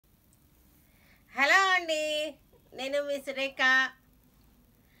నేను మీ సురేఖ.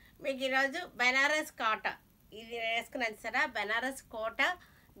 మీకు ఈరోజు బెనారస్ కోట ఇది వేసుకున్నాను సరే. బెనారస్ కోట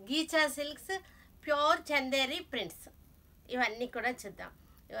ghicha silks pure Chanderi prints ఇవన్నీ కూడా చూద్దాం.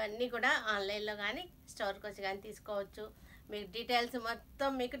 ఇవన్నీ కూడా ఆన్లైన్లో కానీ స్టోర్కి వచ్చి కానీ తీసుకోవచ్చు. మీకు డీటెయిల్స్ మొత్తం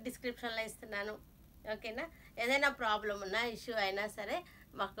మీకు డిస్క్రిప్షన్లో ఇస్తున్నాను. ఓకేనా? ఏదైనా ప్రాబ్లం ఉన్నా ఇష్యూ అయినా సరే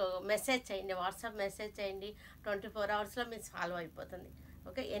మాకు మెసేజ్ చేయండి, వాట్సాప్ మెసేజ్ చేయండి. 24 అవర్స్లో మీకు సాల్వ్ అయిపోతుంది.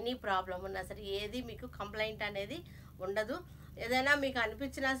 ఓకే, ఎనీ ప్రాబ్లం ఉన్నా సరే ఏది మీకు కంప్లైంట్ అనేది ఉండదు. ఏదైనా మీకు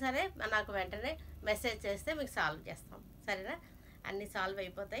అనిపించినా సరే నాకు వెంటనే మెసేజ్ చేస్తే మీకు సాల్వ్ చేస్తాం. సరేనా? అన్నీ సాల్వ్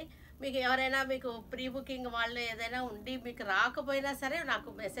అయిపోతాయి. మీకు ఎవరైనా మీకు ప్రీ బుకింగ్ వాళ్ళు ఏదైనా ఉండి మీకు రాకపోయినా సరే నాకు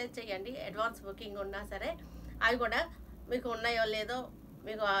మెసేజ్ చేయండి. అడ్వాన్స్ బుకింగ్ ఉన్నా సరే అవి కూడా మీకు ఉన్నాయో లేదో,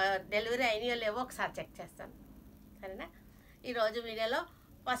 మీకు డెలివరీ అయినాయో లేవో ఒకసారి చెక్ చేస్తాను. సరేనా? ఈరోజు వీడియోలో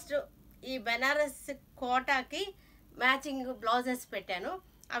ఫస్ట్ ఈ బెనారస్ కోటాకి మ్యాచింగ్ బ్లౌజెస్ పెట్టాను,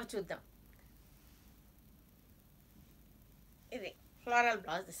 అవి చూద్దాం. ఇది ఫ్లోరల్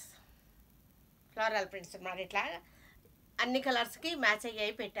బ్లౌజెస్, ఫ్లోరల్ ప్రింట్స్ అన్నమాట. ఇట్లా అన్ని కలర్స్కి మ్యాచ్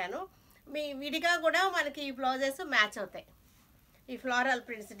అయ్యాయి పెట్టాను. మీ విడిగా కూడా మనకి ఈ బ్లౌజెస్ మ్యాచ్ అవుతాయి. ఈ floral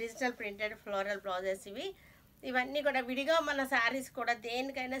prints, digital printed floral blouses ఇవన్నీ కూడా విడిగా మన శారీస్ కూడా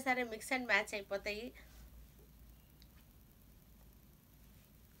దేనికైనా సరే మిక్స్ అండ్ మ్యాచ్ అయిపోతాయి.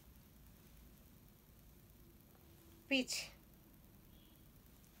 పీచ్,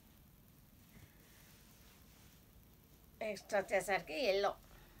 నెక్స్ట్ వచ్చేసరికి ఎల్లో.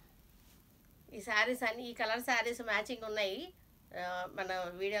 ఈ శారీస్ అన్ని ఈ కలర్ శారీస్ మ్యాచింగ్ ఉన్నాయి, మన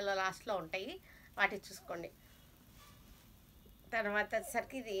వీడియోలో లాస్ట్లో ఉంటాయి, వాటి చూసుకోండి. తర్వాత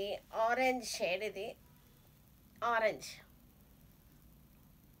వచ్చేసరికి ఇది ఆరెంజ్ షేడ్, ఇది ఆరెంజ్.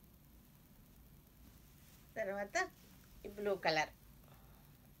 తర్వాత ఈ బ్లూ కలర్,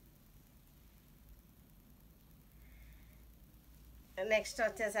 నెక్స్ట్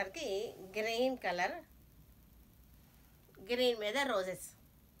వచ్చేసరికి గ్రీన్ కలర్, గ్రీన్ మీద రోజెస్.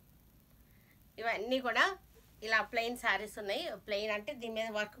 ఇవన్నీ కూడా ఇలా ప్లెయిన్ శారీస్ ఉన్నాయి. ప్లెయిన్ అంటే దీని మీద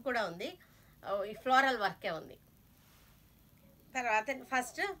వర్క్ కూడా ఉంది, ఈ ఫ్లోరల్ వర్కే ఉంది. తర్వాత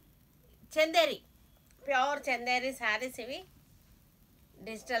ఫస్ట్ చందేరి, ప్యూర్ చందేరి శారీస్. ఇవి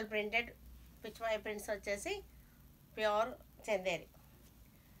డిజిటల్ ప్రింటెడ్ పిచ్వాయి ప్రింట్స్ వచ్చేసి ప్యూర్ చందేరి.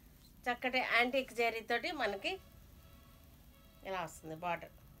 చక్కటి యాంటిక్ జరీతోటి మనకి ఇలా వస్తుంది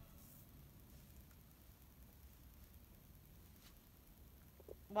బార్డర్.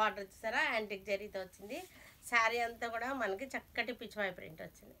 బార్డర్ వచ్చేసారా యాంటిక్ జరీతో వచ్చింది. శారీ అంతా కూడా మనకి చక్కటి పిచ్వాయి ప్రింట్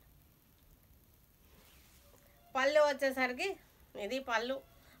వచ్చింది. పళ్ళు వచ్చేసరికి ఇది పళ్ళు.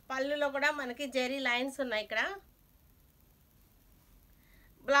 పళ్ళులో కూడా మనకి జరీ లైన్స్ ఉన్నాయి ఇక్కడ.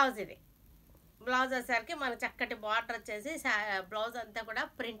 బ్లౌజ్, ఇది బ్లౌజ్ వచ్చేసరికి మన చక్కటి బార్డర్ వచ్చేసి బ్లౌజ్ అంతా కూడా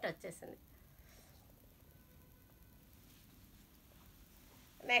ప్రింట్ వచ్చేసింది.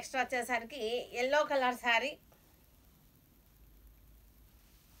 నెక్స్ట్ వచ్చేసరికి yellow colour sari,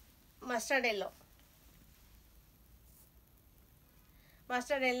 mustard yellow.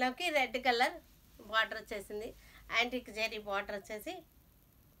 Mustard ఎల్లోకి రెడ్ కలర్ బార్డర్ వచ్చేసింది. యాంటిక్ జరీ బార్డర్ వచ్చేసి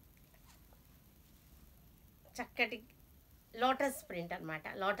చక్కటి లోటస్ ప్రింట్ అన్నమాట,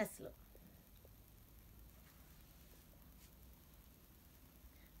 లోటస్లో.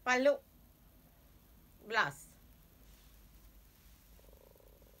 పళ్ళు, బ్లౌజ్.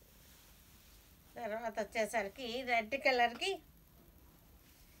 తర్వాత వచ్చేసరికి రెడ్ కలర్కి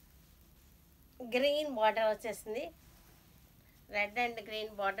గ్రీన్ బార్డర్ వచ్చేసింది. Red and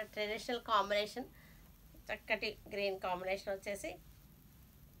green border traditional combination, చక్కటి గ్రీన్ కాంబినేషన్ వచ్చేసి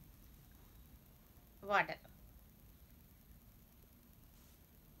బార్డర్.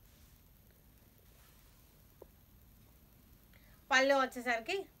 పళ్ళు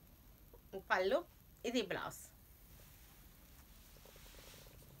వచ్చేసరికి పళ్ళు, ఇది బ్లౌజ్.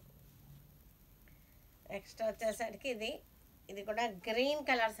 నెక్స్ట్ వచ్చేసరికి ఇది కూడా గ్రీన్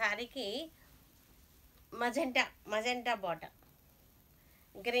కలర్ శారీకి మజెంటా బార్డర్.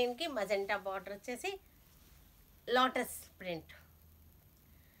 గ్రీన్కి మజెంటా బార్డర్ వచ్చేసి లోటస్ ప్రింట్.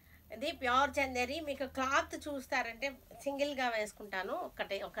 ఇది ప్యూర్ చందేరి. మీకు క్లాత్ చూస్తారంటే సింగిల్గా వేసుకుంటాను,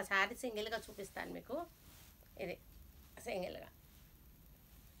 ఒక శారీ సింగిల్గా చూపిస్తాను మీకు. ఇది సింగిల్గా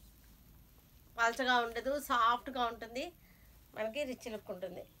పల్చగా ఉండదు, సాఫ్ట్గా ఉంటుంది, మనకి రిచ్ లుక్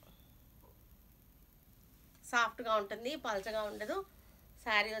ఉంటుంది. సాఫ్ట్గా ఉంటుంది, పల్చగా ఉండదు.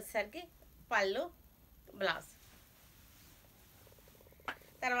 శారీ వచ్చేసరికి పళ్ళు, బ్లౌజ్.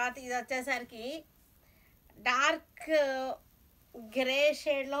 తర్వాత ఇది వచ్చేసరికి డార్క్ గ్రే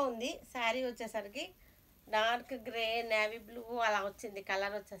షేడ్లో ఉంది శారీ. వచ్చేసరికి డార్క్ గ్రే, నేవీ బ్లూ అలా వచ్చింది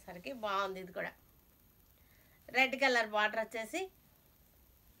కలర్. వచ్చేసరికి బాగుంది. ఇది కూడా రెడ్ కలర్ బార్డర్ వచ్చేసి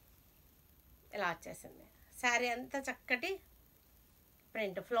ఇలా వచ్చేసింది. శారీ అంతా చక్కటి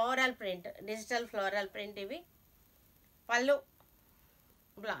print, floral print, digital floral print. ఇవి పళ్ళు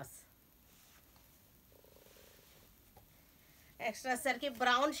బ్లౌజ్. నెక్స్ట్ వచ్చేసరికి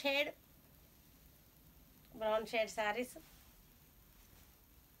brown shade saris,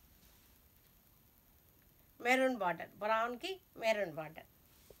 maroon border, బ్రౌన్కి maroon border,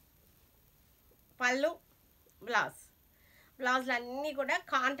 పళ్ళు బ్లౌజ్లు అన్నీ కూడా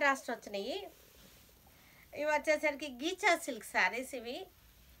కాంట్రాస్ట్ వచ్చినాయి. ఇవి వచ్చేసరికి గీచా సిల్క్ శారీస్,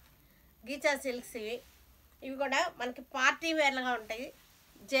 గీచా సిల్క్స్ ఇవి కూడా మనకి పార్టీ వేర్లుగా ఉంటాయి.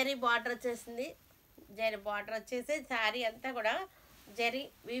 జరీ బార్డర్ వచ్చేసింది, జరీ బార్డర్ వచ్చేసి శారీ అంతా కూడా జరీ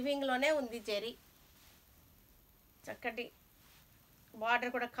వీవింగ్లోనే ఉంది. జరీ చక్కటి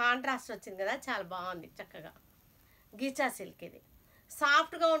బార్డర్ కూడా కాంట్రాస్ట్ వచ్చింది కదా, చాలా బాగుంది. చక్కగా గీచా సిల్క్ ఇది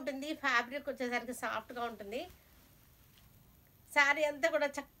సాఫ్ట్గా ఉంటుంది. ఫ్యాబ్రిక్ వచ్చేసరికి సాఫ్ట్గా ఉంటుంది. శారీ అంతా కూడా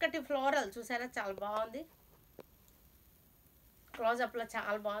చక్కటి ఫ్లోరల్ చూసారా, చాలా బాగుంది. క్లోజప్లో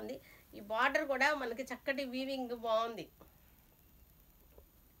చాలా బాగుంది. ఈ బార్డర్ కూడా మనకి చక్కటి వీవింగ్ బాగుంది.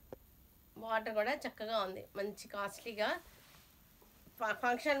 బార్డర్ కూడా చక్కగా ఉంది, మంచి కాస్ట్లీగా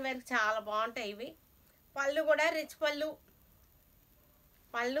ఫంక్షన్ వేర్కి చాలా బాగుంటాయి ఇవి. పళ్ళు కూడా రిచ్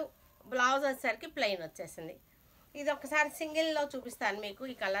పళ్ళు, బ్లౌజ్ వచ్చేసరికి ప్లెయిన్ వచ్చేసింది. ఇది ఒకసారి సింగిల్లో చూపిస్తాను మీకు.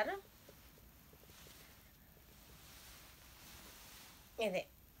 ఈ కలర్ ఇదే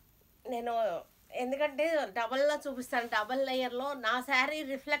నేను ఎందుకంటే డబల్లో చూపిస్తాను, డబల్ లేయర్లో నా శారీ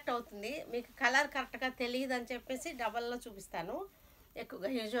రిఫ్లెక్ట్ అవుతుంది, మీకు కలర్ కరెక్ట్గా తెలియదు అని చెప్పేసి డబల్లో చూపిస్తాను ఎక్కువగా.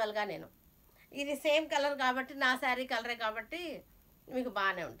 యూజువల్గా నేను ఇది సేమ్ కలర్ కాబట్టి, నా శారీ కలరే కాబట్టి మీకు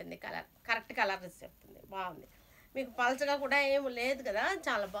బాగానే ఉంటుంది. కలర్ కరెక్ట్ కలర్ చెప్తుంది, బాగుంది. మీకు పల్చగా కూడా ఏమి లేదు కదా,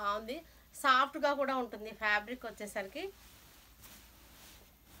 చాలా బాగుంది. సాఫ్ట్గా కూడా ఉంటుంది ఫ్యాబ్రిక్ వచ్చేసరికి.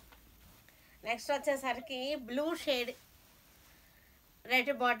 నెక్స్ట్ వచ్చేసరికి బ్లూ షేడ్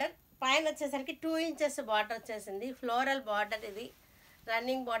రెడ్ బార్డర్, పైన వచ్చేసరికి 2 ఇంచెస్ బార్డర్ వచ్చేసింది. ఫ్లోరల్ బార్డర్, ఇది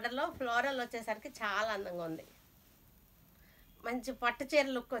రన్నింగ్ బార్డర్లో ఫ్లోరల్ వచ్చేసరికి చాలా అందంగా ఉంది. మంచి పట్టు చీర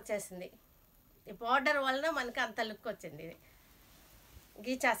లుక్ వచ్చేసింది. ఈ బార్డర్ వలన మనకి అంత లుక్ వచ్చింది. ఇది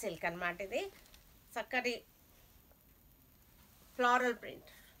గీచా సిల్క్ అన్నమాట. ఇది చక్కటి floral print,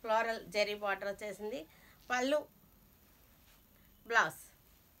 floral zari border వచ్చేసింది. పళ్ళు బ్లౌజ్.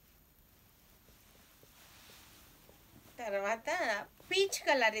 తర్వాత పీచ్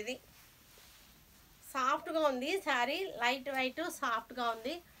కలర్, ఇది సాఫ్ట్గా ఉంది శారీ, లైట్ వైట్ సాఫ్ట్గా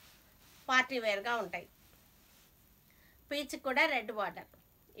ఉంది, పార్టీ వేర్గా ఉంటాయి. పీచ్ కూడా రెడ్ బార్డర్.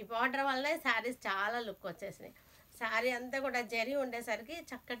 ఈ బార్డర్ వల్లనే శారీస్ చాలా లుక్ వచ్చేసినాయి. శారీ అంతా కూడా జరీ ఉండేసరికి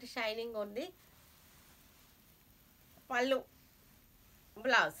చక్కటి షైనింగ్ ఉంది. పళ్ళు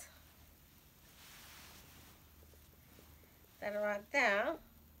బ్లౌజ్. తర్వాత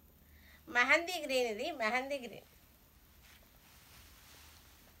మెహందీ గ్రీన్, ఇది మెహందీ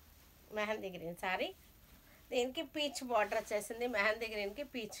గ్రీన్ శారీ, దీనికి పీచ్ బార్డర్ వచ్చేసింది. మెహందీ గ్రీన్కి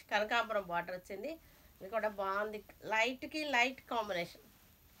పీచ్ కనకాంబరం బార్డర్ వచ్చింది. ఇది కూడా బాగుంది. లైట్కి లైట్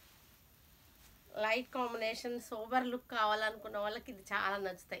కాంబినేషన్ సోబర్ లుక్ కావాలనుకున్న వాళ్ళకి ఇది చాలా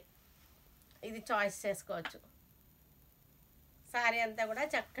నచ్చుతాయి. ఇది చాయిస్ చేసుకోవచ్చు. శారీ అంతా కూడా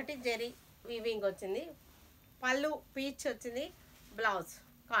చక్కటి జరీ వీవింగ్ వచ్చింది. పళ్ళు పీచ్ వచ్చింది, బ్లౌజ్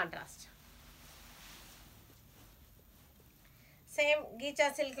కాంట్రాస్ట్. సేమ్ గీచా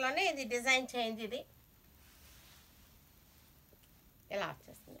సిల్క్లోనే ఇది డిజైన్ చేంజ్. ఇది ఇలా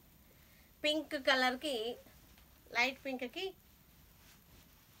వచ్చేస్తుంది. పింక్ కలర్కి లైట్ పింక్కి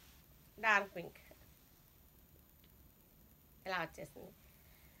డార్క్ పింక్ ఇలా వచ్చేసింది.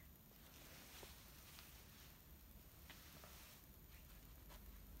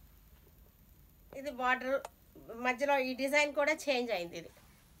 ఇది బార్డర్ మధ్యలో ఈ డిజైన్ కూడా చేంజ్ అయింది. ఇది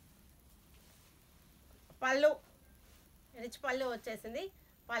పళ్ళు రిచ్ పళ్ళు వచ్చేసింది.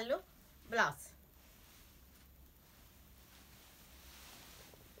 పళ్ళు బ్లౌజ్.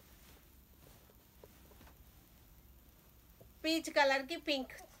 పీచ్ కలర్కి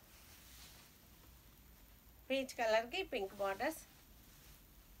పింక్ బార్డర్స్.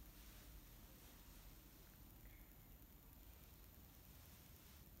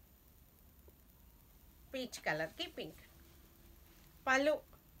 పీచ్ కలర్కి పింక్. పళ్ళు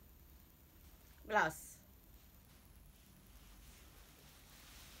బ్లౌజ్.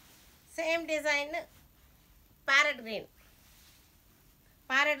 సేమ్ డిజైన్ ప్యారెట్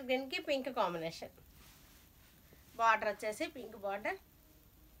గ్రీన్కి పింక్ కాంబినేషన్. బార్డర్ వచ్చేసి పింక్ బార్డర్.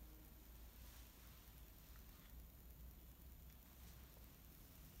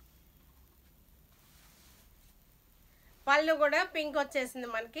 పళ్ళు కూడా పింక్ వచ్చేసింది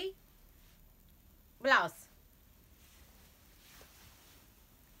మనకి. బ్లౌజ్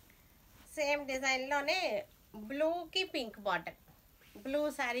సేమ్ డిజైన్లోనే బ్లూకి పింక్ బార్డర్, బ్లూ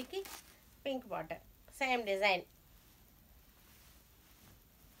శారీకి pink border, same design.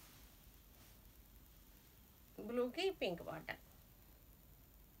 Blue పళ్ళుకి పింక్ బార్డర్.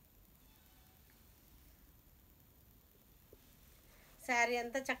 శారీ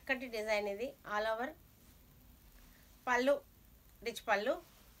అంతా చక్కటి డిజైన్, ఇది ఆల్ ఓవర్. పళ్ళు రిచ్ పళ్ళు.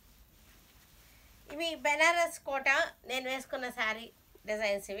 ఇవి బెనారస్ కోట నేను వేసుకున్న శారీ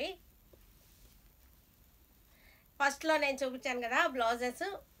డిజైన్స్ ఇవి. ఫస్ట్లో నేను చూపించాను కదా బ్లౌజెస్,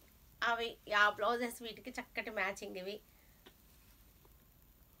 అవి ఆ బ్లౌజెస్ వీటికి చక్కటి మ్యాచింగ్. ఇవి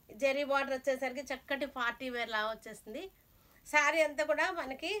జెరీ బార్డర్ వచ్చేసరికి చక్కటి పార్టీ వేర్ లాగా వచ్చేస్తుంది. శారీ అంతా కూడా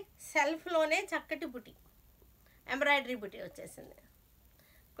మనకి సెల్ఫ్లోనే చక్కటి బుటీ, ఎంబ్రాయిడరీ బుటీ వచ్చేసింది.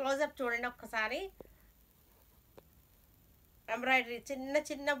 క్లోజప్ చూడండి ఒక్కసారి. ఎంబ్రాయిడరీ చిన్న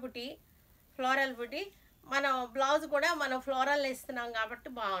చిన్న బుటీ, ఫ్లోరల్ బుటీ. మనం బ్లౌజ్ కూడా మనం ఫ్లోరల్ వేస్తున్నాం కాబట్టి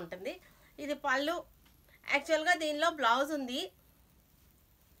బాగుంటుంది. ఇది పళ్ళు. యాక్చువల్గా దీనిలో బ్లౌజ్ ఉంది,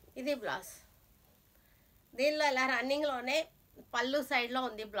 ఇది బ్లౌజ్. దీనిలో ఇలా రన్నింగ్లోనే పళ్ళు సైడ్లో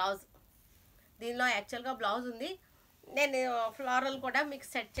ఉంది బ్లౌజ్. దీనిలో యాక్చువల్గా బ్లౌజ్ ఉంది. నేను ఫ్లోరల్ కూడా మీకు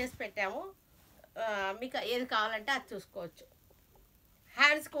సెట్ చేసి పెట్టాము, మీకు ఏది కావాలంటే అది చూసుకోవచ్చు.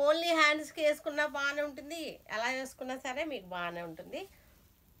 హ్యాండ్స్కి ఓన్లీ హ్యాండ్స్కి వేసుకున్నా బాగానే ఉంటుంది, ఎలా వేసుకున్నా సరే మీకు బాగానే ఉంటుంది.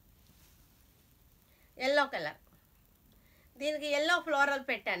 ఎల్లో కలర్, దీనికి ఎల్లో ఫ్లోరల్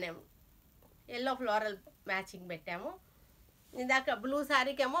పెట్టాను నేను, ఎల్లో ఫ్లోరల్ మ్యాచింగ్ పెట్టాము. ఇందాక బ్లూ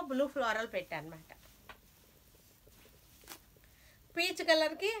శారీకేమో బ్లూ ఫ్లోరల్ పెట్టాను అనమాట. పీచ్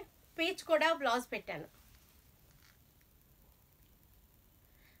కలర్కి పీచ్ కూడా బ్లౌజ్ పెట్టాను.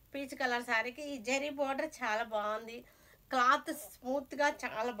 పీచ్ కలర్ శారీకి ఈ జెరీ బార్డర్ చాలా బాగుంది. క్లాత్ స్మూత్గా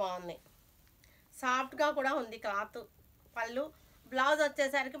చాలా బాగుంది, సాఫ్ట్గా కూడా ఉంది క్లాత్. పళ్ళు. బ్లౌజ్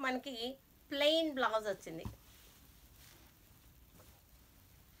వచ్చేసరికి మనకి ప్లెయిన్ బ్లౌజ్ వచ్చింది.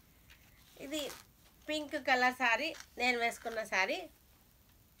 ఇది పింక్ కలర్ శారీ నేను వేసుకున్న శారీ.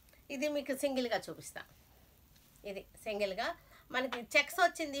 ఇది మీకు సింగిల్గా చూపిస్తా. ఇది సింగిల్గా మనకి చెక్స్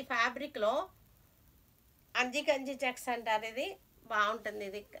వచ్చింది ఫ్యాబ్రిక్లో, అంజి కంజి చెక్స్ అంటారు. ఇది బాగుంటుంది,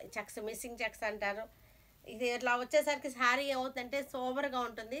 ఇది చెక్స్ మిస్సింగ్ చెక్స్ అంటారు. ఇది ఇట్లా వచ్చేసరికి శారీ ఏమవుతుందంటే సోబర్గా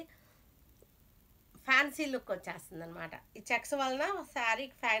ఉంటుంది, ఫ్యాన్సీ లుక్ వచ్చేస్తుంది అనమాట. ఈ చెక్స్ వలన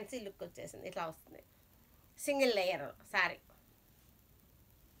శారీకి ఫ్యాన్సీ లుక్ వచ్చేసింది, ఇట్లా వస్తుంది. Single layer sari.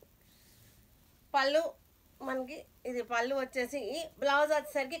 పళ్ళు మనకి ఇది పళ్ళు వచ్చేసి. బ్లౌజ్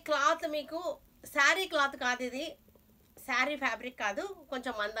వచ్చేసరికి క్లాత్ మీకు శారీ క్లాత్ కాదు, ఇది శారీ ఫ్యాబ్రిక్ కాదు,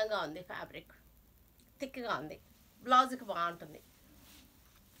 కొంచెం మందంగా ఉంది ఫ్యాబ్రిక్, థిక్గా ఉంది. బ్లౌజ్కి బాగుంటుంది.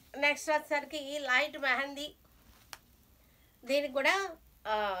 నెక్స్ట్ వచ్చేసరికి లైట్ మెహందీ, దీనికి కూడా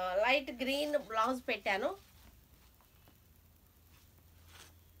లైట్ గ్రీన్ బ్లౌజ్ పెట్టాను.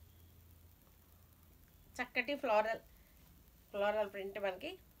 చక్కటి ఫ్లోరల్ ప్రింట్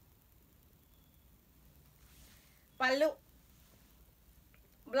మనకి. పళ్ళు.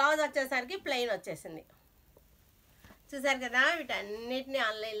 బ్లౌజ్ వచ్చేసరికి ప్లెయిన్ వచ్చేసింది. చూసారు కదా, వీటన్నిటిని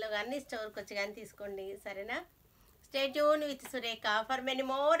ఆన్లైన్లో కానీ స్టోర్కి వచ్చి కానీ తీసుకోండి, సరేనా? Stay tuned with Surekha for many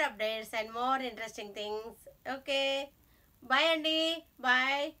more updates and more interesting things. Okay. Bye, Andy.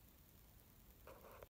 Bye.